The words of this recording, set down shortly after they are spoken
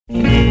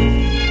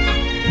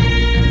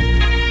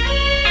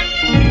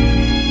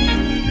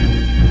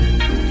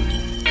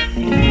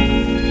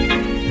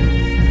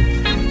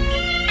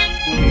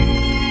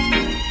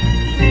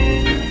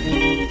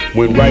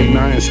When writing,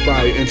 I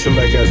inspire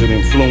intellect as an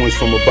influence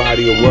from a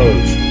body of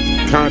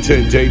words.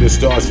 Content data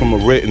starts from a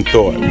written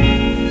thought.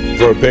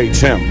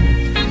 Verbatim.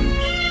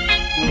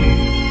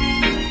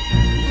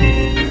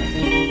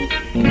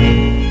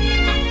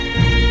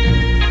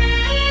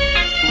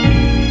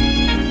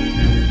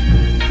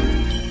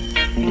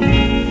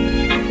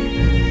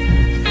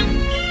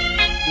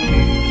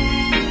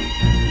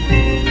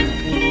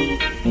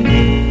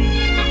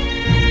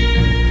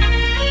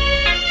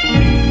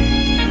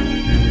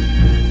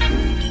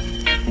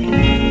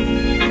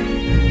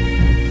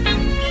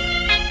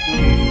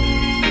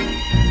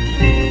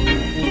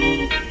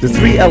 The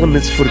three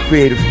elements for the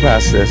creative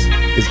process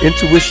is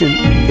intuition,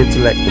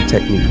 intellect, and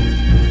technique.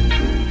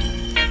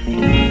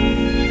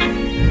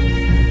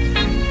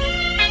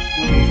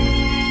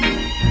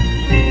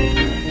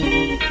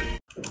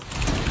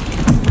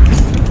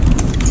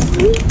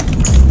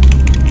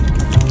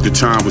 The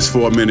time was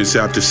 4 minutes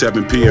after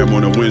 7 p.m.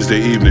 on a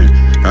Wednesday evening.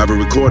 I have a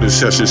recording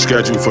session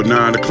scheduled for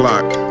 9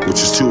 o'clock,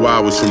 which is 2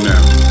 hours from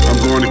now. I'm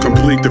going to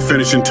complete the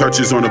finishing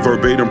touches on the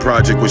Verbatim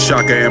project with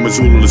Shaka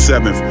Amazulu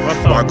VII.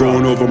 While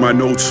going over my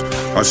notes,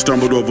 I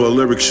stumbled over a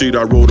lyric sheet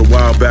I wrote a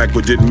while back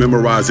but didn't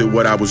memorize it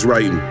what I was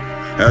writing.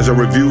 As I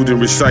reviewed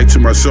and recite to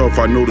myself,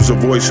 I noticed a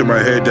voice in my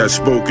head that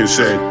spoke and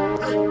said,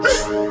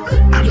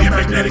 I'm your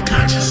magnetic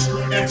conscious,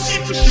 MC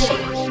for sure.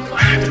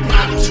 I have the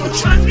power to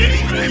attract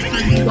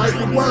anything you write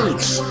with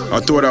words. I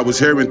thought I was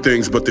hearing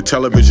things, but the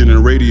television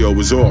and radio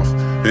was off.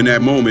 In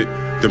that moment,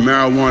 the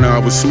marijuana I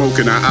was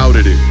smoking, I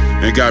outed it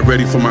and got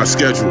ready for my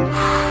schedule.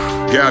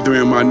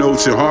 Gathering my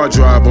notes and hard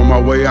drive on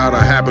my way out,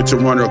 I happened to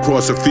run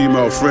across a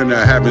female friend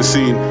I haven't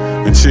seen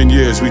in 10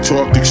 years. We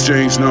talked,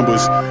 exchanged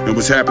numbers, and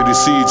was happy to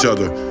see each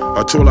other.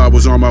 I told her I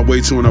was on my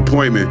way to an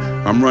appointment.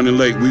 I'm running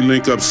late, we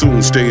link up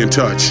soon, stay in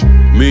touch.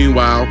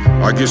 Meanwhile,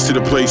 I get to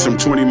the place some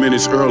 20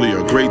 minutes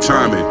earlier, great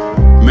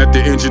timing. Met the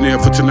engineer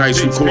for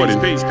tonight's recording,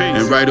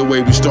 and right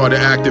away we started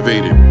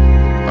activating.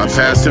 I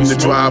passed him the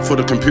drive for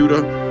the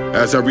computer.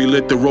 As I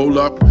relit the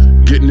roll-up,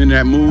 getting in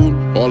that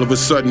mood, all of a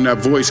sudden that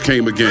voice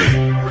came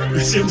again.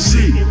 It's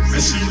MC, I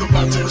see you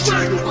about to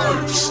attract the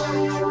words.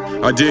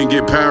 I didn't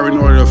get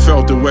paranoid or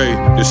felt away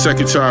the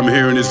second time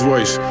hearing his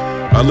voice.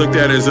 I looked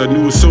at it as a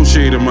new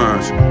associate of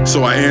mine,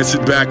 so I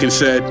answered back and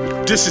said,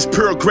 this is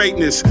pure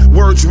greatness,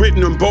 words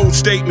written in bold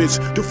statements,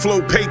 the flow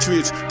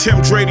patriots,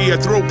 Tim Drady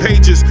at throw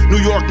pages, New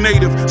York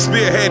native,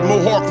 spearhead,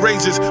 Mohawk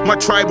razors, my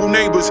tribal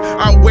neighbors,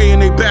 outweighing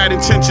their bad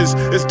intentions,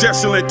 it's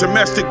desolate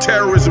domestic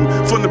terrorism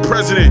from the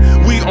president.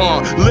 We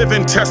are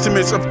living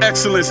testaments of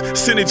excellence,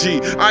 synergy,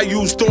 I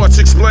use thoughts,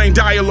 explain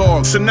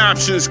dialogue,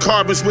 synoptions,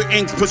 carbons with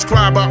ink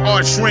prescribed by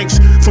art shrinks,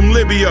 from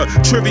Libya,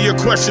 trivia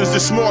questions, the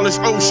smallest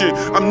ocean,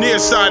 I'm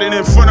nearsighted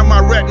in front of my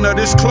retina,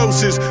 this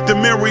closest, the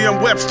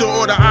Merriam-Webster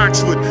or the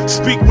Oxford.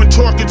 Speak when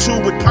talking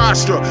to with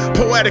posture,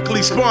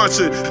 poetically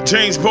sponsored.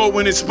 James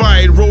Bowen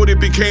inspired, wrote it,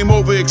 became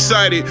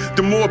overexcited.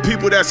 The more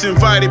people that's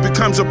invited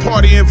becomes a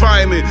party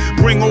environment.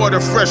 Bring order,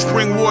 fresh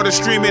spring water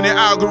streaming in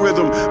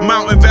algorithm.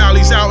 Mountain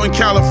valleys out in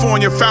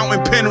California,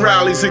 fountain pen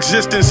rallies.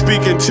 Existence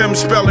speaking, Tim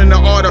spelling the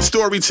art of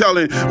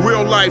storytelling.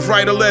 Real life,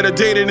 write a letter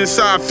dated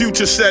inside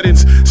future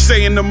settings.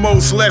 Saying the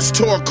most, less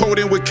talk,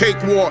 coding with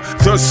cakewalk.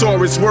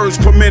 Thesaurus, words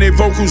per minute,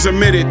 vocals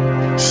emitted.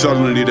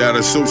 Suddenly that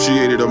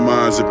associated of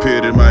minds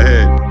appeared in my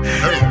head.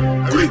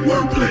 Hey, great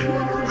wordplay.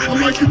 I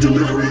like your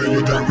delivery and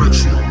your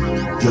direction.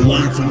 Your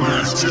line for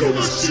line still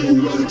us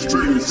two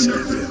experience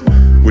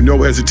FM. With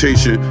no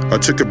hesitation, I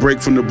took a break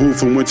from the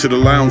booth and went to the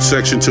lounge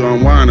section to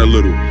unwind a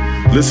little.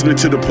 Listening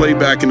to the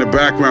playback in the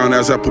background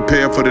as I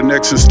prepared for the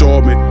next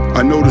installment,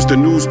 I noticed a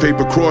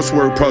newspaper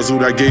crossword puzzle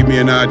that gave me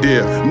an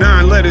idea.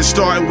 9 letters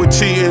starting with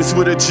T, ends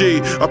with a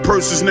G. A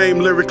person's name,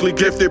 lyrically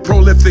gifted,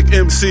 prolific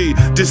MC.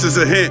 This is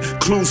a hint,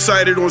 clue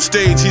cited on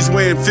stage, he's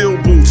wearing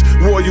field boots.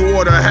 Royal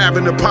order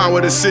having the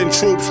power to send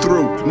troops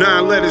through.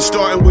 9 letters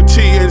starting with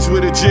T, ends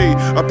with a G.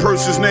 A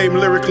person's name,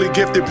 lyrically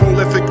gifted,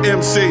 prolific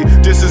MC.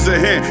 This is a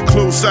hint,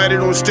 clue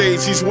cited on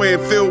stage, he's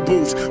wearing field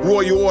boots.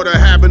 Royal order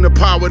having the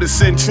power to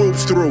send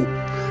troops through.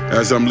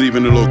 As I'm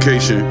leaving the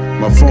location,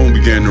 my phone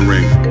began to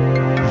ring.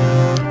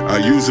 I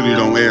usually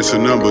don't answer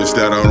numbers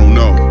that I don't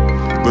know,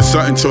 but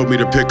something told me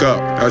to pick up.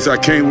 As I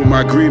came with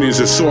my greetings,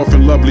 a soft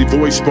and lovely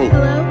voice spoke.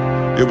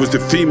 Hello? It was the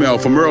female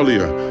from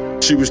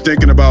earlier. She was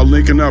thinking about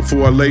linking up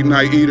for a late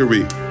night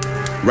eatery.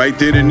 Right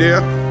then and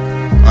there,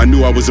 I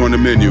knew I was on the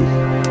menu.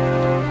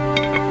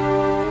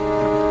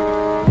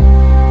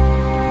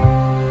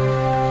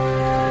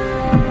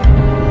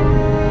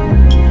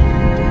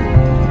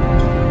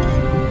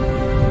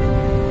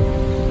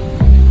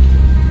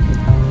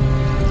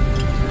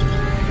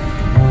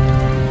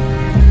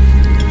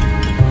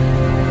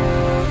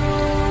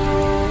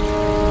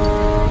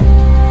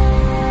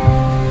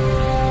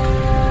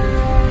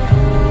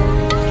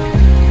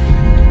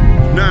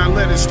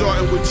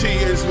 Starting with T,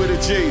 ends with a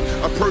G.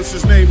 A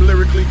person's name,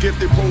 lyrically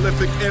gifted,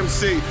 prolific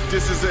MC.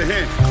 This is a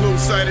hint, clue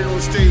cited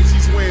on stage,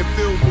 he's wearing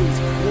field boots.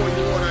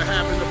 Royal order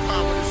having the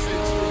power to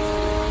send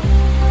troops.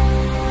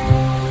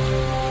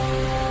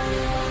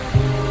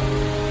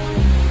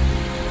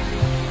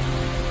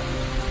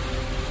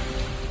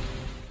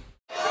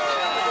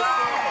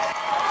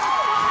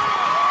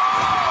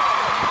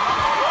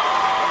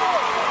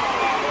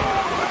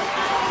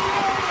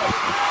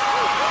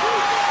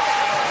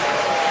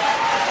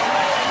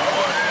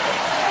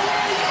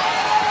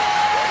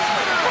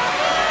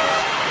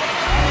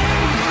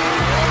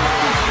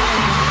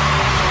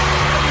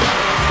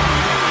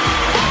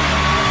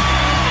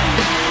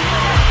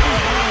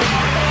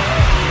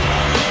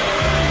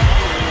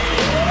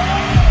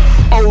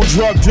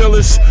 drug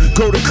dealers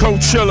go to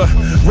Coachella,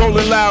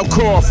 rolling loud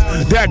cough,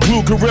 that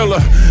glue gorilla.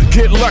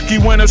 Get lucky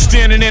when I'm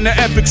standing in the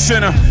epic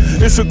center.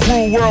 It's a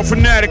cruel world,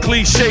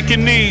 fanatically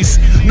shaking knees.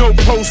 No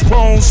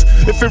postpones,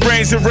 if it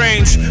rains, it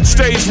rains.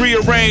 Stage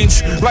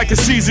rearrange like a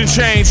season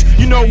change.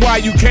 You know why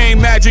you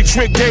came, Magic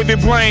Trick,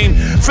 David Blaine.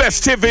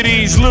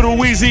 Festivities, Little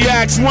Weezy,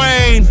 Axe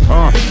Wayne.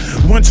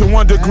 Winter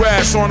wonder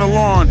grass on the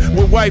lawn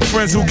with white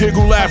friends who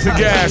giggle, laugh and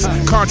gas.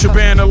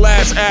 Contraband, the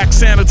last act,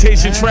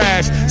 sanitation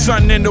trash.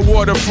 Sun in the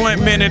water,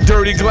 Flint men and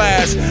dirty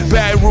glass.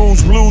 Bad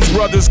rules, blues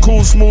brothers,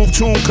 cool smooth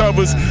tune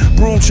covers.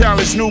 Broom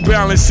challenge, New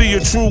Balance, see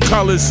your true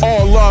colors.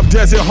 All love,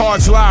 desert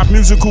hearts, live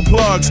musical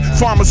plugs.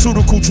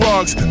 Pharmaceutical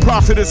drugs,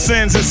 profit of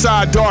sins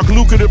inside dark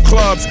lucrative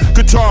clubs.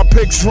 Guitar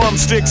picks,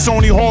 drumsticks,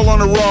 Sony Hall on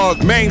the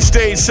rug. Main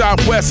stage,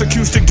 Southwest,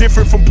 acoustic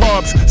different from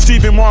pubs.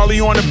 Stephen Marley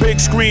on the big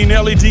screen,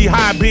 LED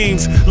high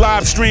beams.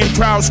 Live stream,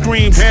 crowd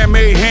screams,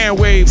 handmade hand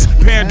waves.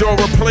 Pandora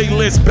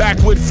playlist, back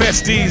with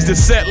Festies. The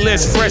set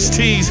list, fresh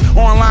teas,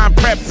 online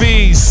prep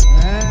fees.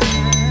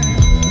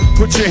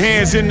 Put your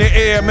hands in the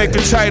air, make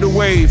a tidal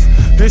wave.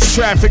 This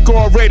traffic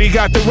already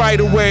got the right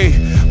of way.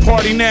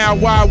 Party now,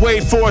 why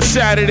wait for a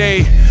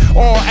Saturday?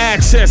 All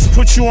access,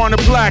 put you on the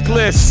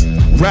blacklist.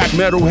 Rap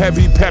metal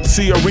heavy,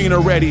 Pepsi arena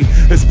ready.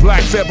 It's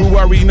Black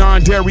February,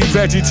 non-dairy,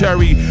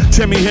 vegetarian.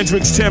 Timmy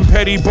Hendrix, Tim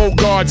Petty,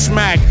 Bogart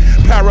smack.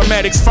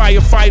 Paramedics,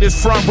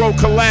 firefighters, front row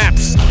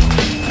collapse.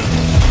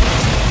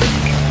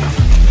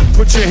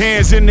 Put your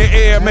hands in the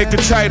air, make a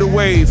tidal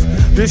wave.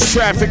 This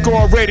traffic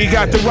already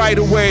got the right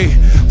of way.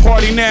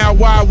 Party now,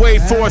 why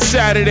wait for a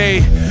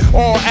Saturday?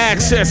 All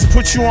access,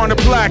 put you on the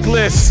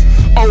blacklist.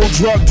 Old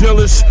drug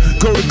dealers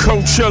go to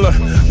Coachella,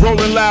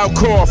 rolling loud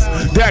cough,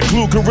 that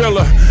glue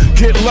gorilla.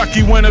 Get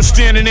lucky when I'm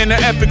standing in the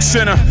epic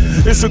center.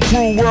 It's a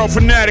cruel world,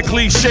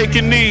 fanatically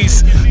shaking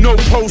knees. No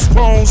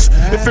postpones,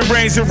 if it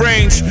rains, it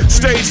rains.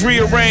 Stage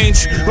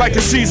rearrange like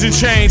a season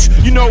change.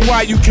 You know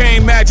why you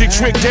came, Magic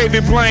Trick,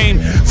 David Blaine.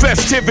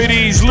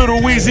 Festivities, Little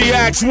Weezy,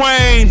 Axe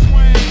Wayne.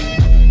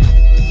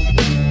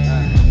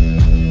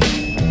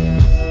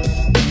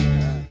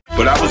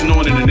 But I was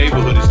known in the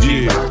neighborhood as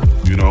Timbo.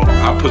 You know,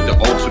 I put the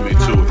ultimate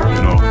to it,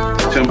 you know.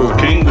 Timbo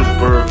King was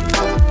birthed,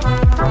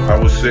 I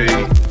would say,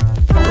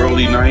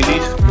 early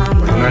 90s,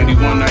 like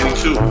 91,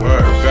 92,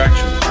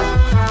 factual.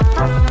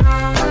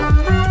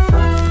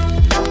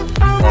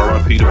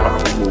 R.I.P. to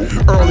Papa.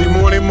 Early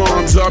morning,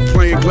 mom's up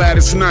playing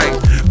Gladys Knight.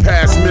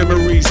 Past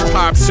memories,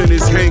 pops and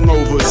his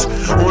hangovers.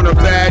 On a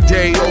bad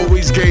day,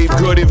 always gave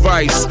good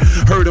advice.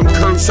 Heard him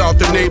curse out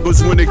the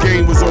neighbors when the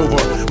game was over.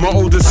 My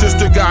older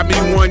sister got me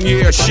 1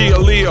 year, she a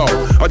Leo.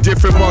 A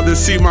different mother,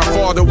 see my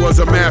father was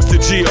a Master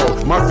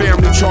Geo. My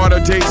family charter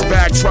dates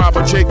back, tribe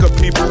of Jacob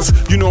peoples.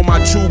 You know my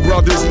two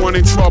brothers, one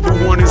in trouble,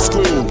 one in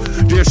school.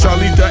 Dear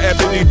Charlita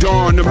Ebony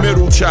Dawn, the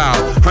middle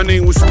child. Her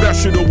name was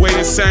special the way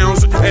it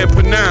sounds and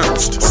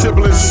pronounced.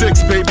 Sibling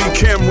 6, baby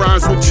Kim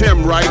rhymes with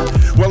Tim, right?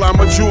 Well, I'm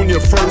a junior,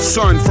 first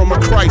son from a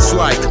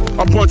Christ-like.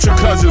 A bunch of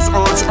cousins,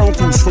 aunts,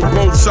 uncles from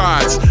both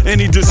sides.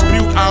 Any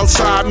dispute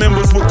outside,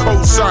 members would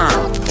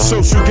co-sign.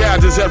 Social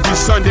gatherings every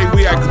Sunday,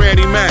 we at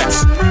Granny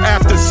Matt's.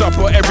 After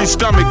supper, every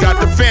stomach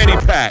got the fanny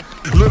pack.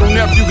 Little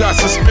nephew got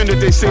suspended,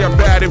 they say a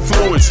bad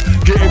influence.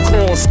 Getting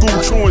called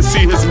school truancy,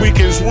 his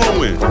weekends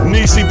ruined.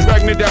 Niecy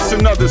pregnant, that's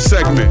another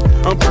segment.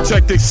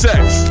 Unprotected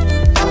sex,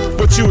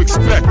 but you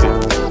expect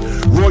it.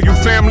 Royal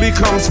family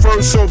comes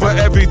first over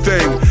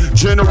everything.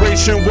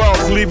 Generation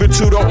wealth, leave it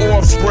to the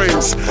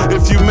offsprings.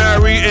 If you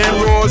marry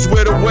in-laws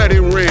with a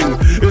wedding ring,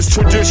 it's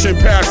tradition,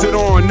 pass it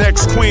on,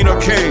 next queen or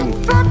king.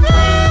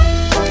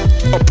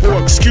 A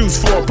poor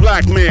excuse for a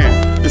black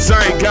man is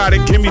I ain't got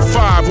it, give me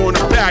 5 on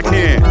the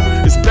backhand.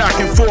 It's back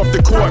and forth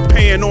the court,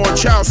 paying on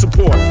child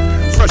support.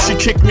 Plus she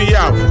kicked me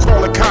out,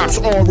 call the cops,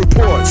 all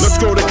reports. Let's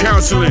go to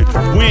counseling,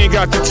 we ain't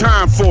got the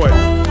time for it.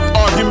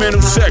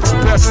 Argumental sex,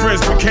 best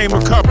friends became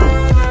a couple.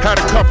 Had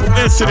a couple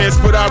incidents,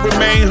 but I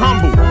remain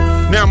humble.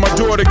 Now my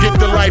daughter get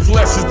the life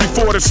lessons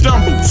before the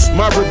stumbles.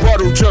 My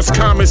rebuttal, just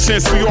common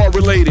sense, we all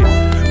related.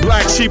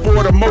 Black sheep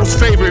are the most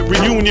favorite,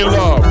 reunion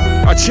love.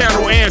 I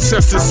channel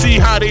ancestors, see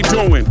how they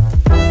doing.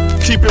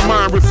 Keep in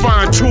mind,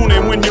 refine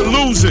tuning when you're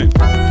losing.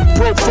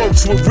 Broke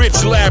folks with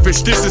rich,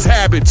 lavish, this is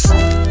habits.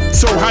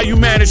 So how you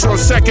manage your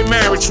second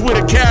marriage with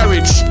a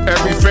carriage?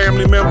 Every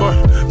family member,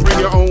 bring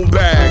your own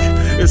bag.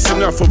 It's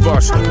enough of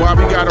us, why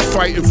we gotta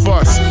fight and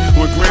fuss?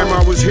 When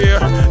grandma was here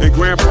and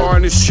grandpa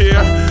in his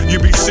chair, you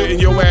be sitting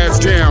your ass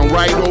down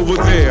right over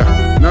there.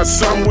 Now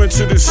some went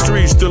to the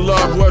streets, the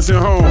love wasn't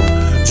home.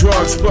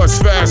 Drugs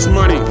plus fast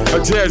money,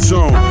 a dead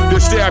zone. They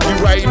stab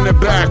you right in the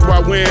back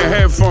while wearing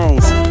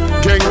headphones.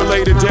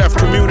 Gang-related death,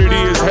 community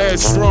is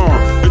headstrong.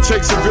 It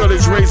takes a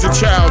village, raise a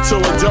child till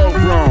adult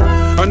grown.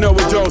 I know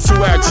adults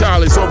who act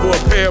childish over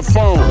a pair of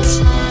phones.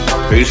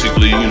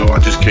 Basically, you know, I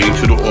just came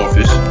to the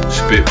office,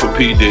 spit for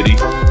P. Diddy,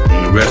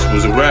 and the rest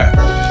was a rap.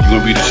 You're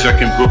gonna be the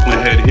second Brooklyn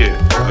head here.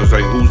 I was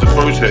like, who's the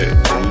first head?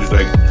 And he was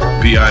like,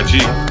 B.I.G.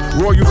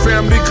 Royal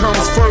family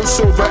comes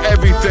first over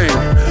everything.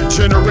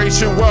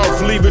 Generation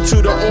wealth, leave it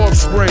to the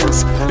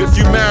offsprings. If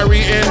you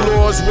marry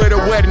in-laws with a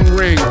wedding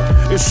ring,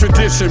 it's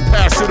tradition,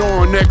 pass it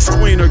on, next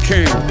queen or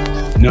king.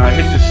 Now I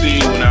hit the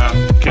scene when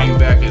I came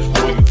back as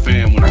Royal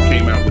Fam, when I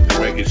came out with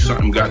the record,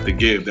 Something Got to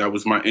Give. That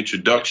was my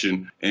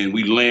introduction, and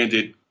we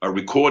landed a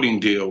recording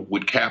deal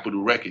with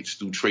Capitol Records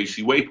through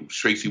Tracy Waples.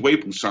 Tracy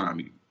Waples signed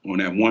me on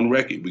that one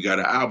record. We got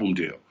an album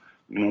deal.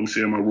 You know what I'm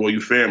saying? My Royal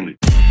family.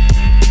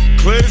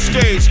 Clear the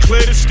stage,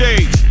 clear the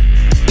stage.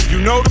 You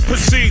know the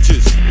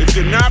procedures. If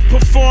you're not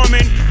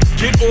performing,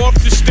 get off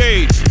the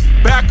stage.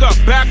 Back up,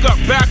 back up,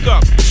 back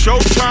up.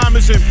 Showtime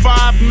is in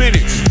 5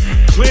 minutes.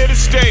 Clear the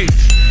stage.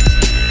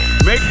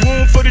 Make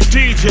room for the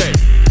DJ.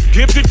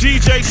 Give the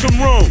DJ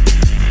some room.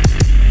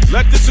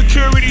 Let the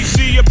security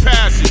see your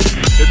passes.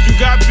 If you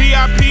got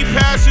VIP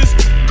passes,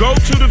 go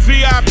to the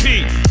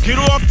VIP. Get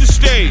off the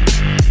stage.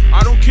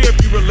 I don't care if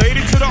you're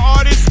related to the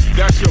artist,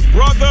 that's your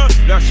brother,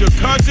 that's your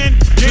cousin.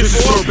 This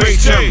is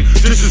verbatim,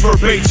 this is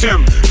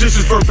verbatim, this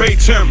is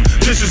verbatim,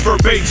 this is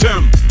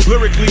verbatim.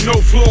 Lyrically no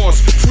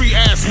flaws, free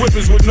ass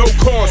whippers with no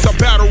cause. I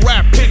battle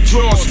rap, pit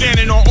draws,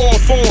 standing on all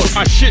fours.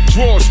 I shit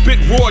draws, spit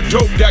raw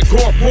dope that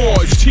gore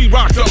pours.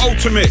 T-Rock the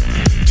ultimate.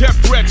 Death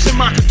threats and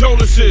my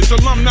condolences,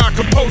 alumni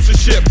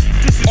composership.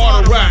 This is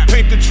auto rap,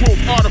 paint the truth,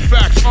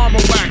 artifacts, armor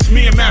wax.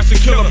 Me and Master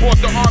Killer brought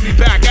the army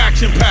back,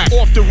 action pack.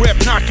 Off the rip,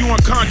 knock you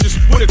unconscious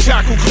with a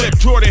tackle clip.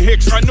 Jordan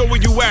Hicks, I know where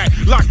you at,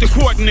 lock the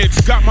coordinates.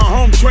 Got my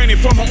home training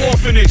from an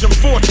orphanage, I'm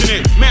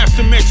fortunate.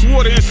 Master mix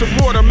water and some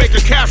water, make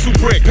a castle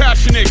brick.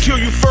 Passionate, kill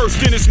you first,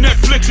 then it's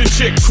Netflix and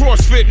chick.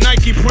 CrossFit,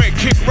 Nike print,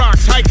 kick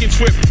rocks, hiking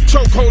trip.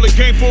 Chokehold a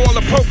game for all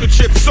the poker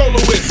chips.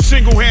 Soloist,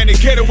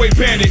 single-handed, getaway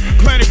bandit.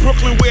 Planet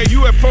Brooklyn where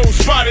UFOs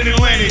spotted and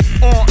landed.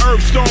 On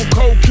Earth, stone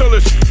cold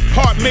killers.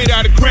 Heart made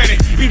out of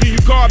granite. Either you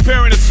guard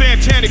bearing a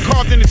Santana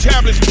carved in the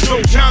tablets.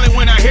 No talent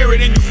when I hear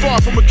it and you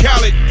far from a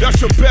Khaled. That's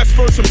your best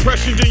first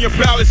impressions and your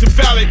ballots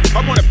invalid.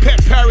 I wanna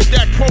pet parrot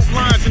that quote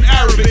lines in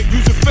Arabic.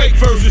 Use a fake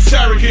version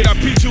surrogate. I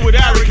beat you with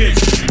arrogance.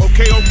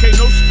 Okay, okay,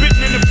 no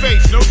spitting in the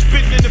face. No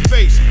spitting in the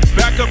face.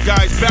 Back up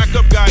guys, back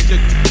up guys.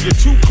 You're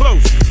too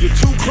close. You're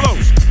too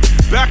close.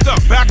 Back up,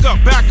 back up,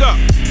 back up.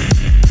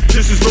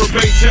 This is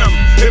verbatim,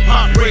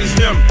 hip-hop raised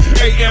him,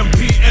 AM,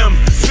 PM,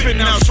 spitting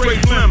out straight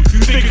phlegm.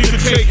 You think you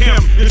can take him,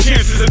 the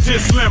chances are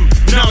this slim.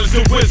 Knowledge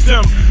and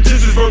wisdom,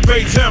 this is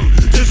verbatim,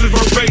 this is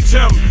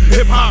verbatim,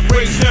 hip-hop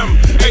raised him,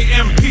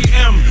 AM,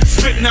 PM,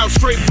 spitting out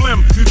straight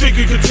phlegm. You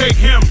think you can take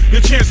him,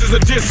 your chances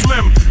are this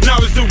slim.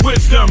 Knowledge and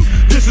wisdom,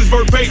 this is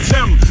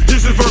verbatim,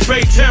 this is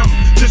verbatim,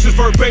 this is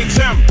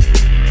verbatim.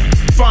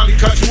 Finally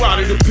cut you out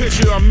of the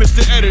picture, I'm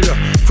Mr. Editor,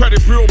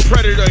 credit bureau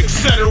predator,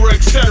 etc,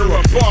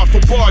 etc. Bar for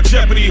bar,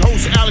 Jeopardy,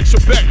 host Alex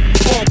Trebek.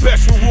 All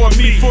best reward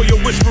me for your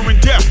whispering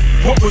death.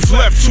 What was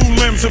left? 2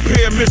 limbs, a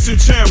pair of missing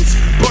gems.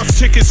 Bus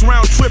tickets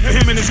round trip,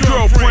 him and his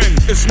girlfriend.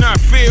 It's not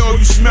fair, all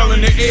you smell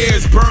in the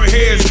airs. Burn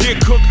hairs,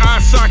 get cooked eye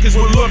sockets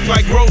will look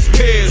like roast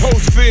pears.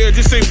 Post fear,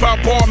 this ain't about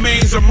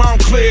Balmains or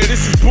Montclair.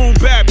 This is boom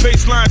bap,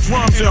 bassline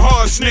drums and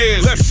hard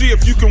snares. Let's see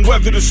if you can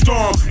weather the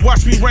storm.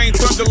 Watch me rain,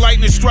 thunder,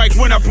 lightning strike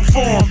when I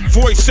perform.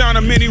 Voice sound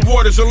of many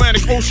waters,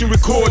 Atlantic Ocean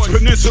records.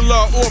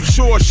 Peninsula,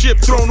 offshore, ship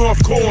thrown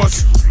off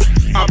course.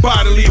 I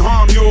bodily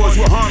harm yours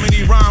with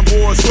harmony rhyme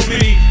wars. So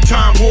many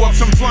time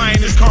warps, I'm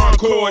flying this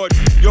Concorde.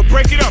 Yo,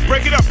 break it up,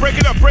 break it up, break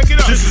it up, break it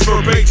up. This is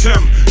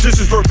verbatim, this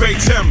is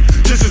verbatim,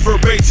 this is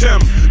verbatim,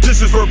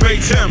 this is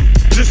verbatim,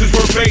 this is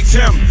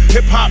verbatim.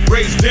 Hip-hop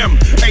raised them,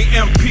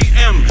 AM,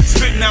 PM,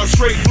 spitting out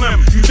straight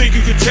phlegm. You think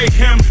you can take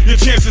him, your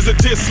chances are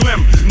this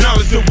slim.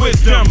 Knowledge and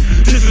wisdom,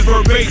 this is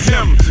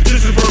verbatim,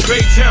 this is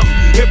verbatim.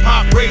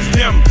 Hip-hop raised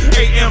them,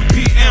 AM,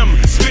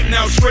 PM, spitting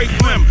out straight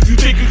phlegm. You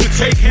think you can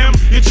take him,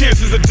 your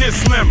chances are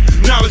this slim.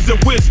 Knowledge and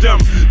wisdom,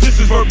 this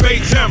is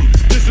verbatim,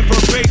 this is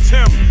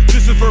verbatim,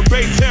 this is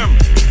verbatim.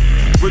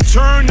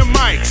 Return the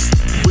mics,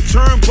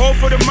 return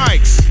both of the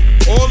mics.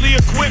 All the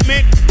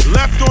equipment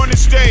left on the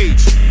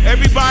stage.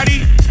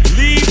 Everybody,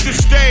 leave the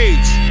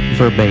stage.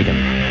 Verbatim,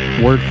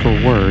 word for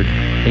word,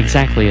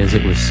 exactly as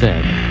it was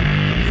said.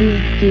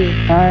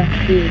 Verbatim.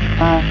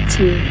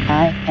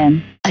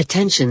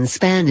 Attention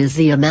span is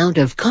the amount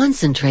of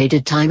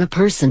concentrated time a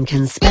person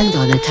can spend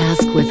on a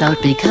task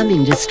without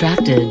becoming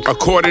distracted.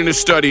 According to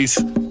studies,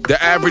 the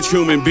average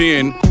human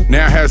being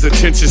now has an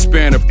attention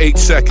span of 8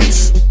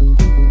 seconds.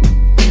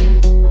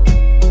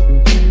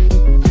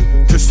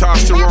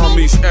 Testosterone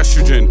meets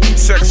estrogen,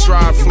 sex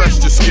drive, flesh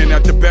to skin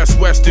at the Best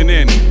Western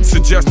Inn.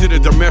 Suggested a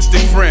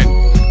domestic friend.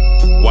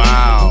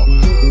 Wow.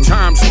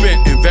 Time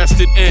spent,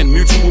 invested in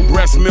mutual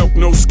breast milk,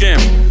 no skim.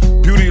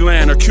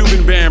 Beautyland, a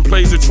Cuban band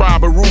plays a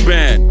tribe of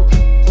Ruban.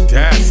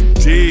 That's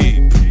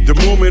deep. The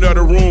movement of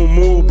the room,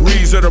 mood,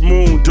 breeze of the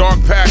moon.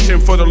 Dark passion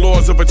for the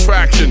laws of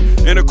attraction.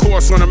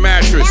 Intercourse on a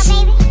mattress.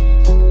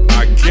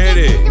 I get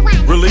it.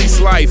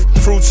 Release life,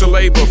 fruits of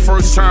labor.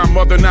 First time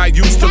mother not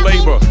used to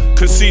labor.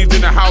 Conceived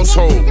in a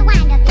household.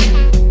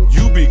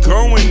 You be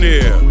going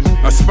there.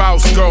 A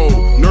spouse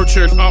goal.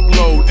 Nurture and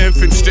upload,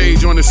 infant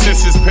stage on the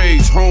census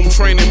page. Home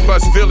training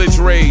plus village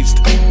raised.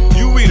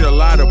 You read a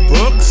lot of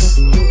books?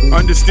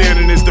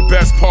 Understanding is the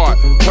best part.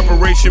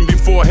 Preparation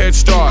before head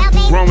start.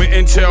 Growing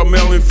intel,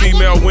 male and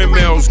female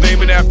windmills.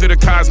 Name it after the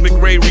cosmic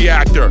ray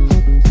reactor.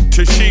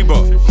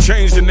 Toshiba,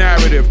 change the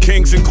narrative.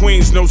 Kings and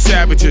queens, no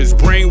savages.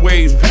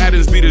 Brainwaves,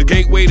 patterns be the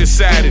gateway to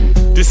Saturn.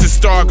 This is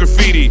star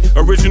graffiti,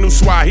 original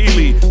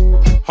Swahili.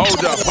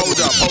 Hold up.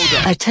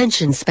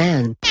 Attention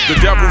span. The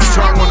devil's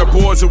tongue on the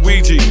boards of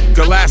Ouija.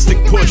 Galactic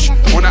push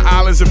on the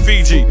islands of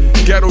Fiji.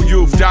 Ghetto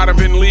youth,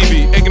 Donovan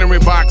Levy.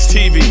 Ignorant box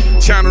TV.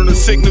 Channel the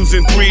signals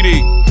in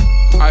 3D.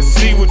 I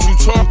see what you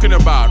talking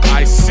about.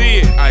 I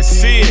see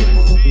it.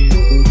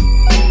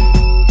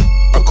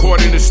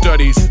 According to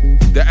studies,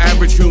 the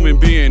average human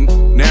being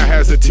now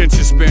has an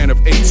attention span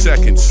of 8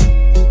 seconds.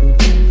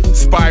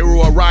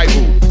 Spiral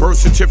arrival, birth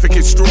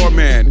certificate straw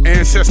man,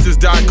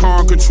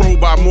 ancestors.com controlled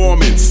by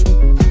Mormons.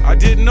 I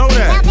didn't know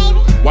that.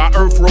 While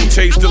Earth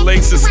rotates the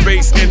lakes of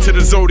space into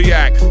the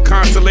zodiac,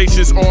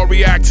 constellations all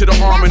react to the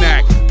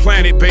almanac.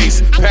 Planet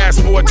base,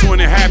 passport to an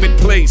inhabit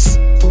place.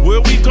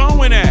 Where we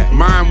going at?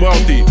 Mind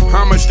wealthy,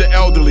 homage to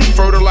elderly,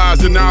 fertilize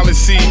the knowledge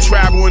seed,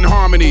 travel in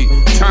harmony,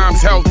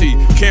 times healthy,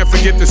 can't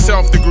forget the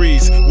self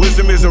degrees.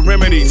 Wisdom is a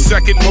remedy,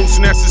 second most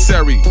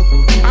necessary.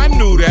 I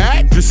knew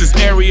that. This is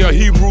area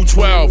Hebrew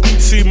 12,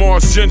 sea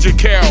moss, ginger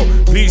kale,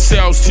 B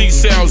cells, T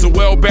cells, a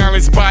well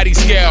balanced body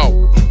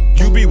scale.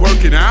 You be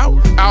working out?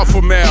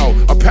 Alpha male,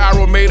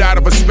 apparel made out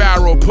of a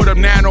sparrow, put a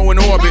nano in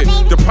orbit.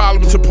 The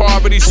problem to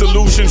poverty,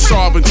 solution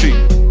solvency.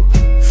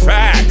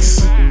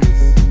 Facts.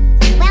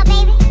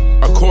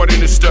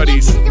 According to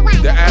studies,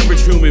 the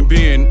average human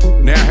being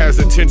now has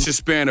an attention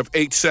span of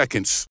 8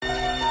 seconds.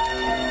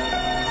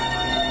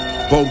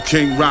 Bo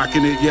King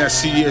rocking it,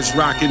 yes he is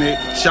rocking it.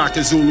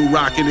 Shaka Zulu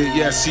rocking it,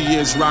 yes he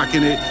is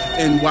rocking it.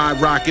 NY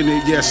rocking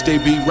it, yes they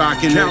be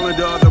rocking it.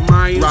 Calendar of the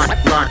Mayans,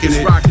 rocking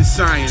it. Rocket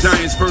science,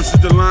 Giants versus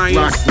the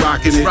Lions,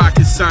 rocking it.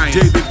 Rocket science,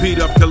 David beat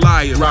up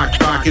Goliath,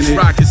 rocking it.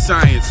 Rocket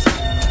science.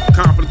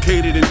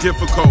 Complicated and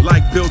difficult,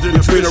 like building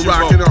between a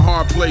rock and a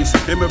hard place.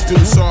 MF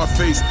doing soft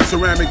face,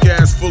 ceramic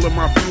gas full of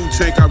my fuel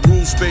tank. I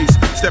rule space.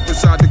 Step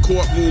inside the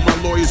courtroom, my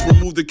lawyers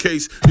remove the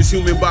case. This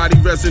human body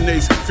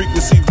resonates,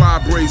 frequency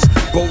vibrates.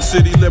 Bold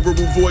city, liberal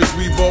voice,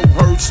 revolt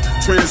hurts.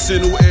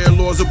 Transcendental air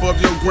laws above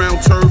your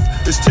ground turf.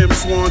 It's Tim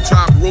Swan,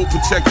 top rope,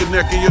 protect your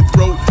neck and your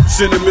throat.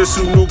 Send a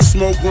missile, nuke,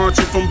 smoke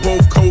launching from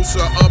both coasts.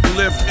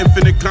 Uplift,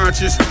 infinite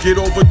conscious, get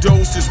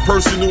overdosed. It's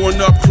personal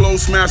and up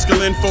close,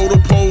 masculine photo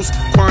pose.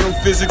 Quantum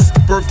physics.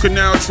 Birth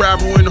canal,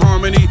 travel in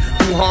harmony.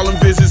 Through Harlem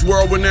visits,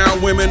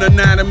 world-renowned women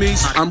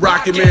anatomies. I'm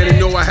rockin' man and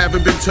know I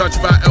haven't been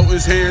touched by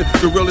Elton's hand.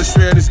 Gorilla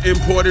strand is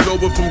imported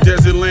over from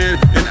desert land.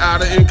 An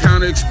outer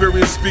encounter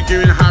experience speaking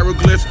in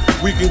hieroglyphs.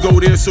 We can go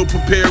there, so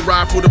prepare,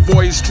 ride for the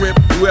voyage trip.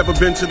 You ever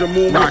been to the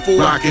moon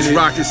before? It's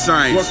rocket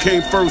science. What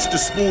came first, the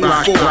spoon or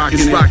fork?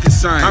 It's rocket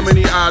science. How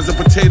many eyes a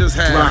potatoes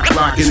have?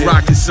 It's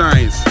rocket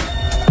science.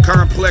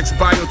 Complex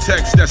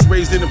biotext that's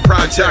raised in the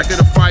project of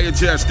the fire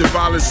jets. The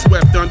violence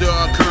swept under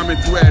a common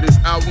thread. It's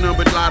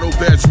outnumbered lotto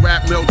bets.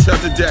 Rap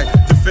Melchizedek.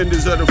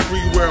 Defenders of the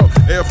free world.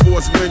 Air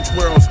Force wind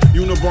twirls.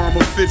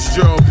 Unabomber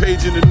Fitzgerald.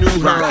 Paging the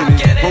new herald.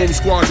 Home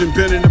squadron.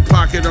 Been in the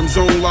pocket. I'm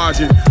zone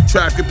lodging.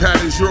 Traffic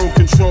patterns. Euro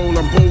control.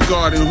 I'm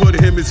Bogarting.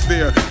 Hood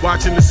hemisphere.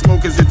 Watching the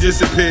smoke as it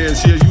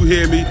disappears. Yeah, you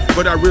hear me.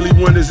 But I really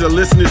want is a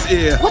listener's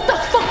ear. What the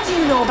fuck do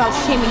you know about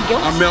shame and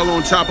guilt? I'm male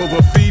on top of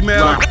a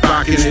female.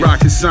 It's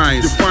rocket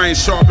science. Defiant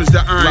sharp as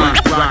the iron.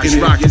 It's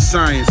rocket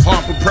science.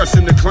 Harper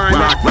pressing the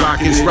climate.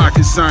 It's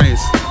rocket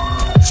science.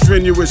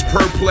 Strenuous,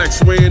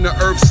 perplex, weighing the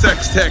earth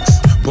sex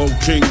text. Bo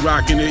King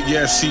rocking it,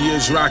 yes he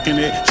is rocking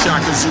it.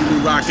 Shaka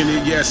Zulu rocking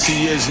it, yes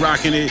he is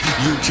rocking it.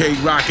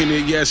 UK rocking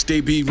it, yes they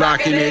be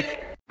rocking it.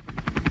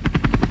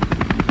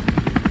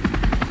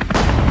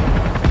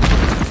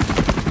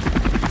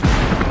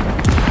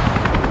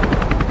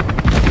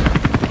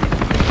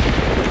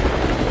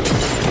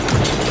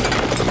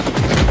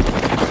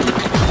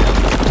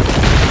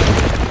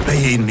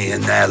 Me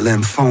in that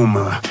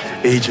lymphoma,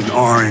 Agent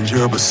Orange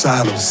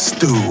herbicidal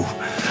stew.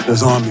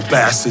 Those army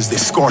bastards, they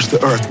scorched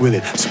the earth with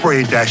it,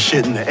 sprayed that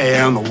shit in the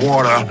air and the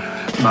water,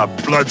 my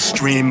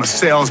bloodstream, my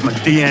cells, my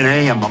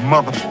DNA, and my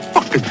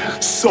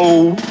motherfucking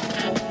soul.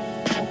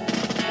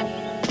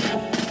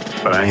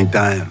 But I ain't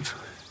dying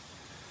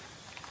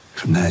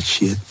from that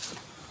shit.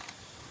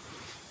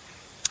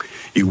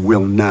 You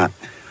will not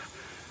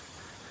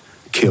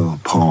kill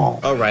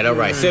Paul. All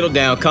right. Settle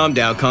down, calm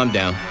down.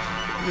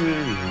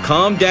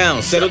 Calm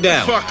down, settle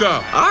down. Fuck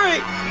up. All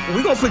right,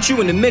 we're gonna put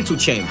you in the mental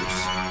chambers.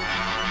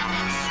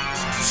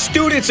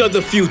 Students of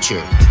the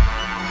future,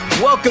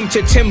 welcome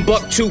to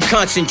Timbuktu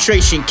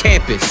concentration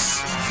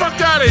campus.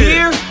 Fuck out of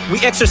here. Here, we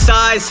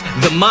exercise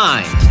the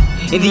mind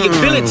and the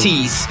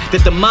abilities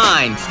that the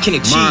mind can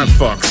achieve. Mind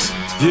fucks.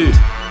 Yeah.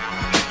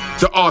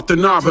 the art, the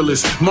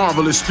novelist.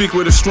 Marvelous, speak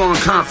with a strong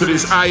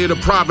confidence. Eye of the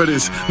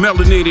providence,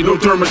 melanated, no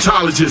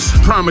dermatologist.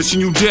 Promising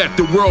you death,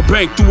 the World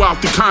Bank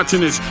throughout the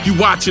continents. You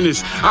watching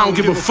this, I don't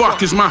give a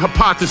fuck, is my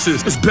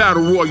hypothesis. It's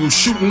battle royal,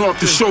 shooting off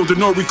the shoulder,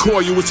 no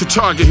recoil. It's a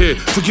target hit,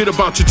 forget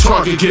about your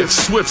target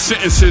gifts. Swift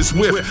sentences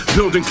with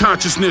building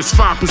consciousness,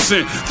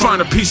 5%.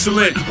 Find a piece of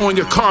lint on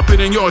your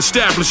carpet in your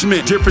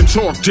establishment. Different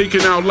talk,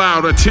 taking out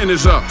loud, our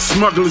tenors up.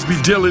 Smugglers be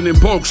dealing in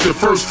bulks, the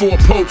first 4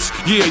 popes.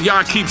 Yeah,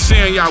 y'all keep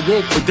saying y'all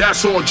woke, but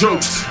that's all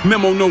jokes.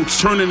 Memo notes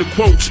turning to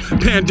quotes.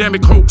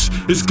 Pandemic hoax,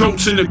 it's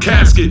goats in the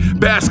casket.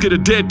 Basket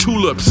of dead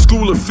tulips,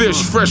 school of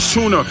fish, fresh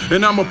tuna.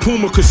 And I'm a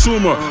Puma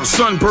consumer.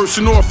 Sun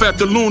bursting off at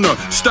the Luna.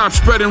 Stop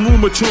spreading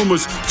rumor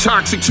tumors,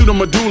 toxic to the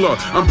medulla.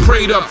 I'm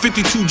prayed up,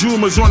 52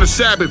 Jumas on a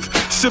Sabbath.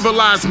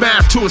 Civilized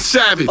math to a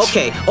savage.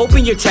 Okay,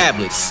 open your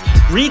tablets.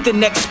 Read the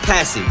next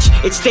passage.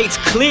 It states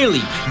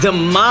clearly the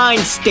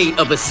mind state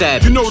of a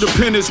savage. You know the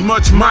pen is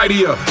much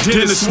mightier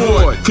than the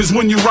sword. Cause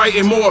when you write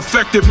in more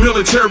effective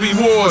military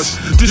wars,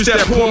 just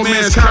that poor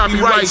man's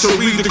copyright, so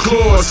read the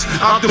clause.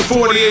 Out the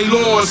 48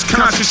 laws,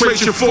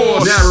 concentrate your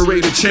force.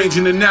 Narrator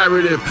changing the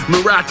narrative,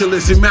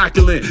 miraculous,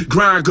 immaculate.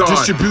 Grind guard,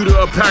 distributor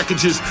of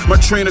packages. My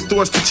train of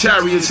thoughts to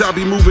chariots, I'll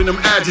be moving them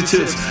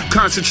adjectives.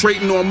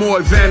 Concentrating on more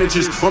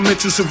advantages, on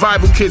mental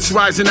survival kits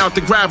rising out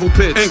the gravel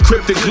pits.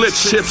 Encrypted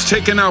glitch chips,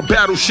 taking out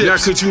battleships. Now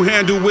could you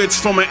handle wits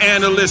from an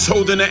analyst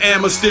holding an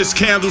amethyst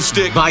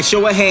candlestick? By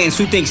show of hands,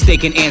 who thinks they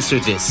can answer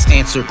this?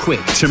 Answer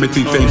quick.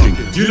 Timothy thinking.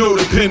 You know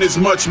the pen is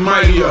much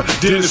mightier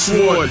than the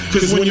sword.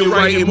 Cause when you're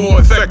writing more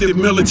effective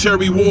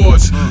military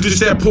wars, just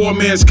that poor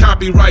man's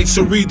copyright,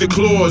 so read the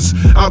clause.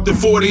 Out the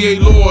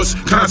 48 laws,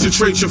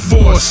 concentrate your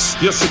force.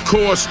 Yes, of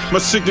course, my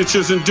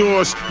signature's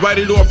endorsed. Write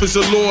it off as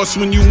a loss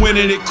when you win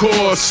it, it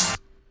costs.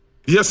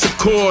 Yes, of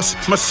course,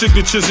 my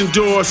signature's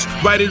endorsed.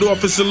 Write it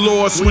off as a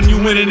loss when you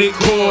win it, it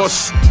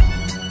costs.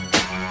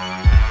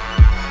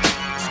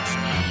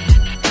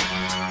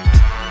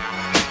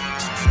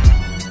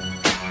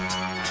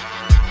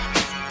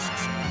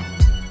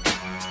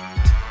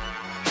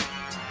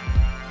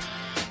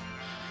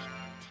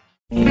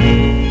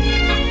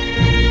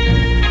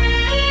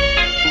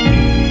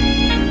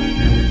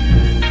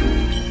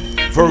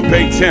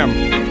 Verbatim,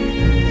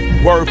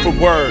 word for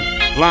word,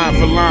 line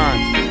for line,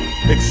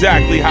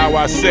 exactly how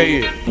I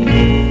say it.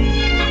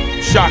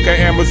 Shaka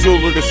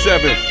Amazula the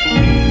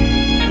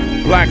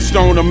 7th,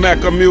 Blackstone of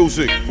Mecca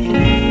music,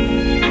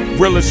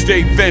 real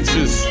estate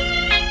ventures,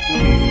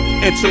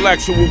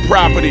 intellectual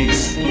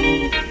properties,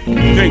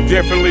 think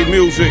differently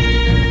music,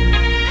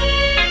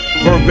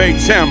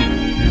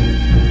 Verbatim.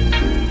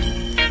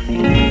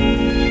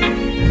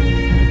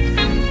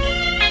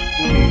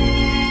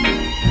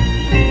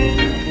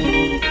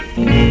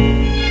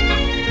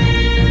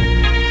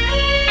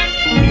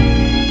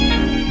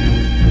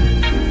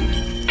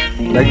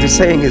 Like the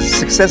saying is,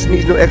 success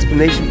needs no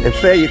explanation and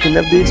failure can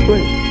never be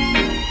explained.